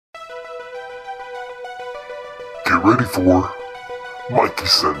Get ready for Mikey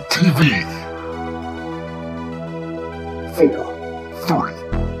Sen TV. 4, 3,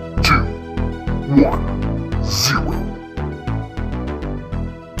 2, 1, 0.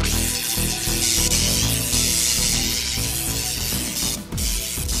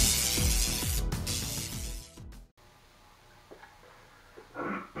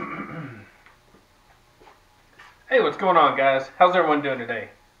 Hey, what's going on, guys? How's everyone doing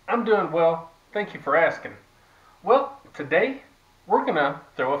today? I'm doing well. Thank you for asking. Well, today we're gonna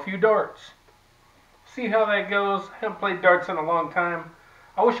throw a few darts. See how that goes. Haven't played darts in a long time.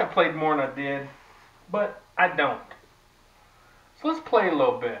 I wish I played more than I did, but I don't. So let's play a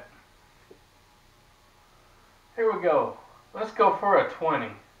little bit. Here we go. Let's go for a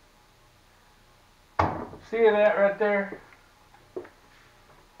 20. See that right there?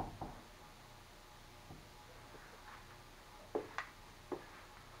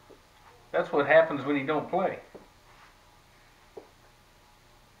 That's what happens when you don't play.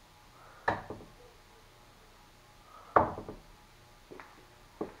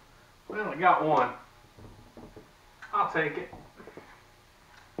 Well, I got one. I'll take it.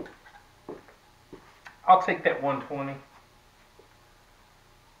 I'll take that 120.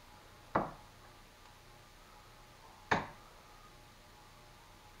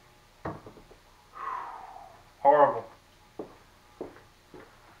 Horrible.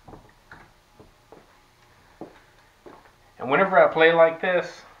 And whenever I play like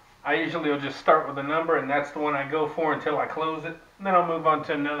this, I usually will just start with a number, and that's the one I go for until I close it. And then I'll move on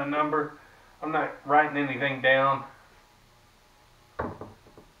to another number. I'm not writing anything down.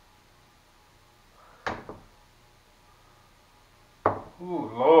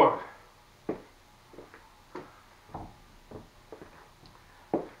 Ooh, Lord.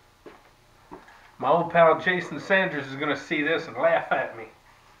 My old pal Jason Sanders is going to see this and laugh at me.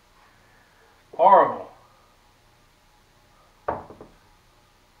 Horrible.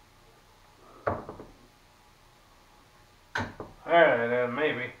 Alright, then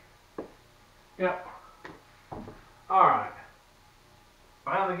maybe. Yep. Alright.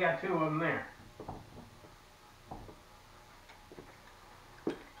 Finally got two of them there.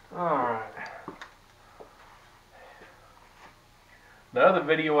 Alright. The other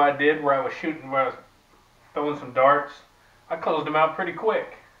video I did where I was throwing some darts, I closed them out pretty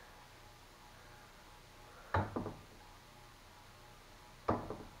quick. I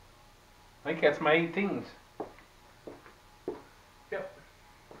think that's my 18s. Yep.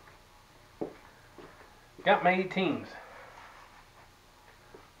 Got my 18s.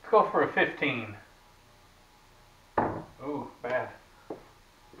 Let's go for a 15. Ooh, bad.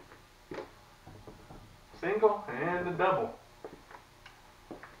 Single and a double.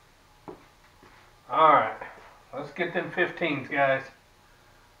 Alright, let's get them 15s, guys.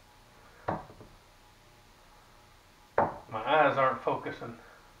 My eyes aren't focusing.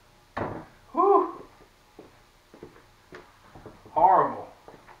 Whew. Horrible.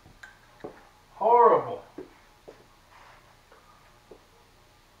 Horrible.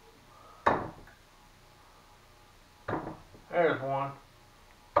 There's one.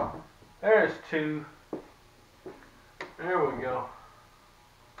 There's two. There we go.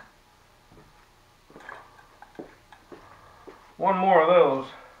 One more of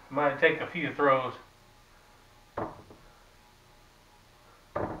those. Might take a few throws. I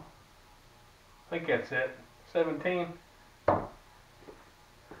think that's it. 17.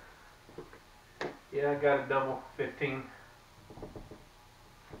 Yeah, I got a double. 15.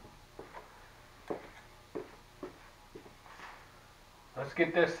 Let's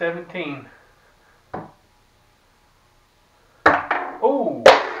get this 17. Oh,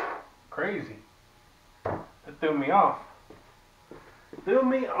 crazy. That threw me off. Threw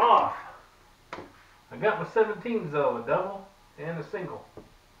me off. I got my 17s though, a double and a single.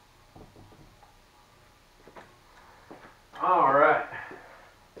 Alright.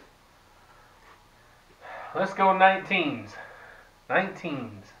 Let's go 19s.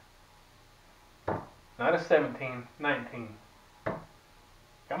 19s. Not a 17, 19.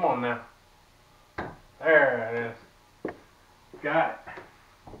 Come on now. There it is. Got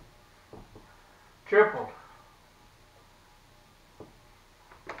it. Triple.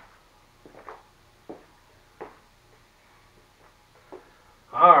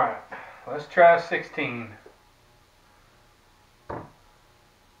 Alright, let's try 16.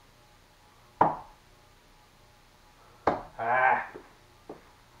 Ah.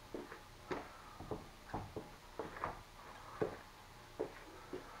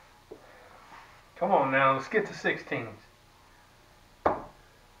 Come on now, let's get to 16s.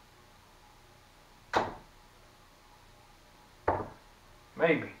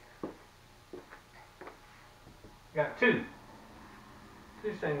 Maybe. Got two.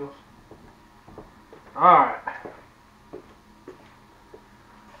 Two singles. Alright.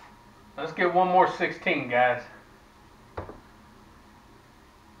 Let's get one more 16, guys.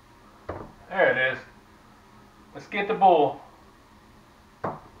 There it is. Let's get the bull.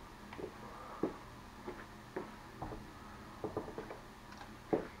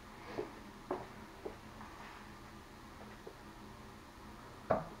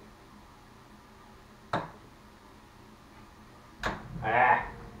 Ah.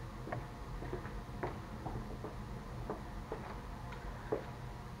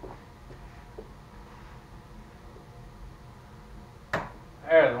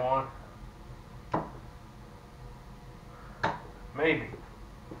 There's one. Maybe.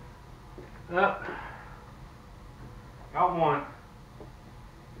 Up. Got one.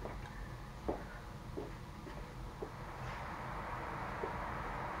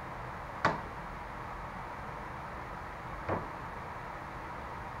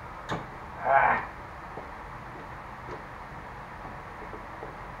 Ah.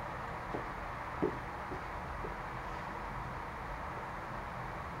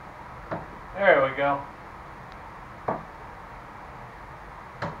 There we go.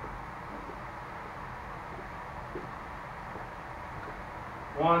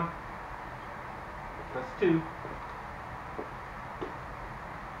 One. That's two.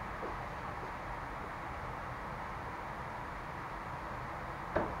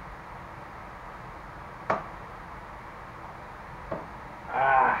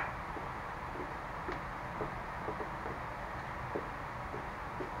 Ah.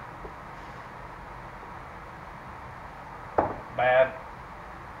 Bad.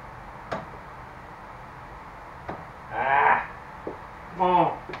 Ah. Come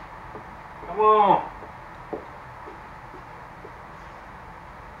on. Come on.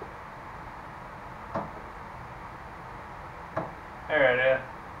 There it is.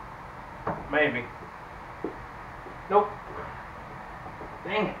 Maybe. Nope.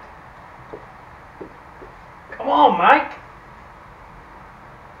 Dang it. Come on, Mike.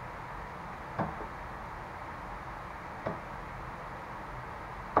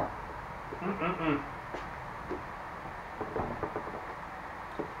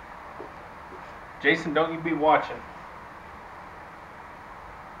 Jason, don't you be watching.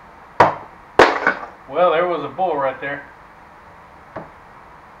 Well, there was a bull right there.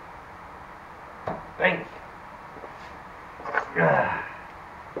 Dang it.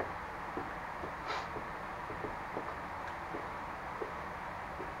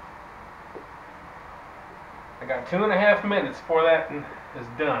 I got 2.5 minutes before that is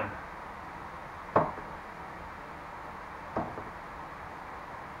done.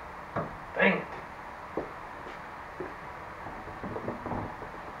 Dang it.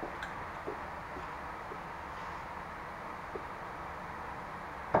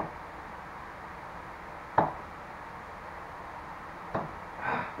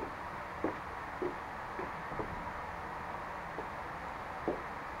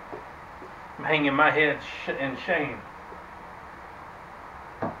 I'm hanging my head in shame.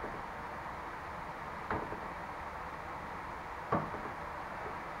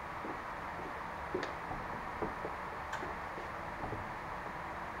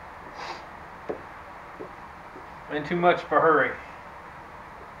 In too much of a hurry.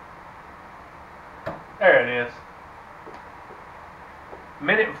 There it is.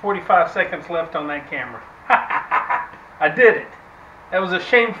 Minute and 45 seconds left on that camera. I did it. That was a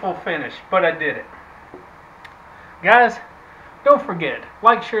shameful finish, but I did it. Guys, don't forget,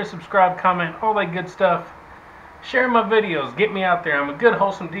 like, share, subscribe, comment, all that good stuff. Share my videos. Get me out there. I'm a good,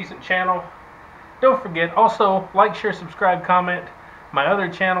 wholesome, decent channel. Don't forget, also, like, share, subscribe, comment. My other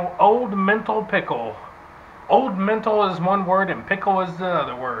channel, Old Mental Pickle. Old Mental is one word and pickle is the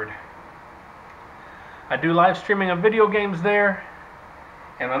other word. I do live streaming of video games there.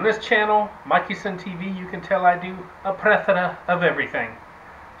 And on this channel, Mikeyson TV, you can tell I do a plethora of everything.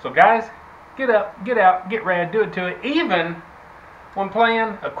 So guys, get up, get out, get rad, do it to it, even when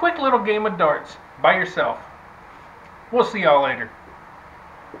playing a quick little game of darts by yourself. We'll see y'all later.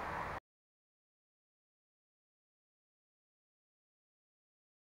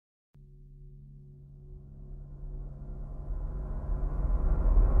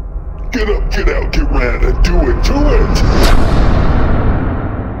 Get up, get out, get rad, and do it to it!